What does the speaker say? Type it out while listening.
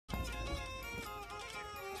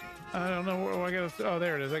I don't know where I gotta. Oh,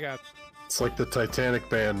 there it is. I got it. It's like the Titanic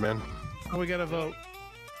band, man. Oh, we gotta vote.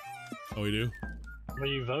 Oh, we do? Where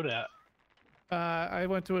do you vote at? I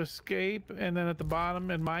went to escape, and then at the bottom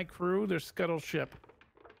in my crew, there's scuttle ship.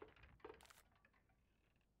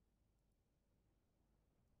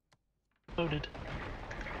 Voted.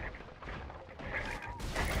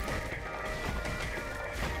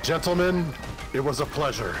 Gentlemen, it was a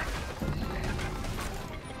pleasure.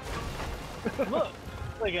 Look.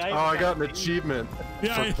 Like I got an achievement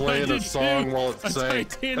for playing a song while it sank.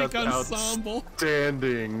 Titanic ensemble.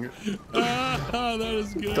 Outstanding. Ah, that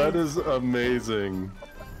is good. That is amazing.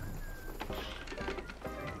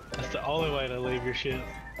 That's the only way to leave your ship.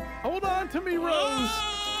 Hold on to me, Rose.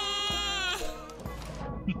 Ah!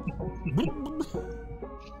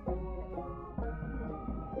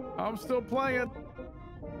 I'm still playing.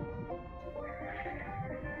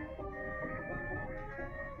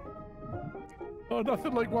 Oh,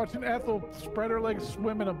 nothing like watching Ethel spread her legs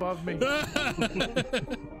swimming above me.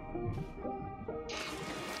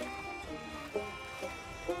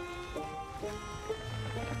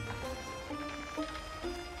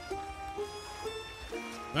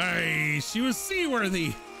 Hey, she was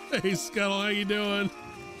seaworthy. Hey, Scuttle, how you doing?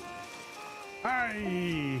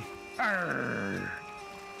 Aye. Arr.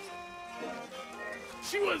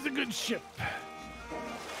 She was a good ship.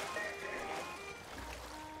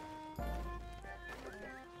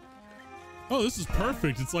 Oh, this is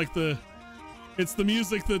perfect. It's like the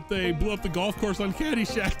music that they blew up the golf course on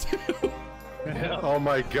Caddyshack too. Oh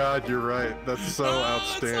my God, you're right. That's so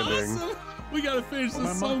outstanding. That's awesome. We gotta finish this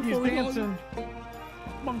My song. monkey's dancing.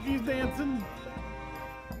 Monkey's dancing.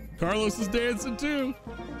 Carlos is dancing too.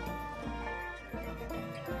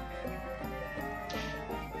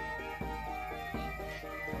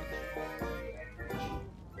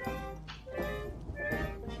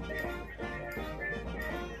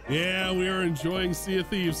 Yeah, we are enjoying Sea of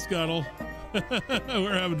Thieves, Scuttle.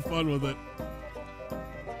 We're having fun with it.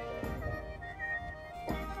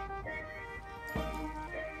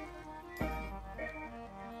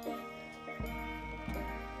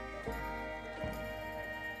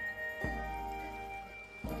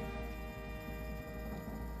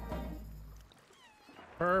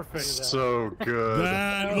 Perfect. So good.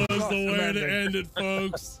 That was the way to end it,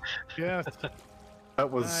 folks. Yes. That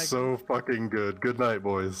was so fucking good. Good night,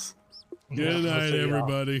 boys. Good night,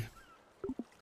 everybody.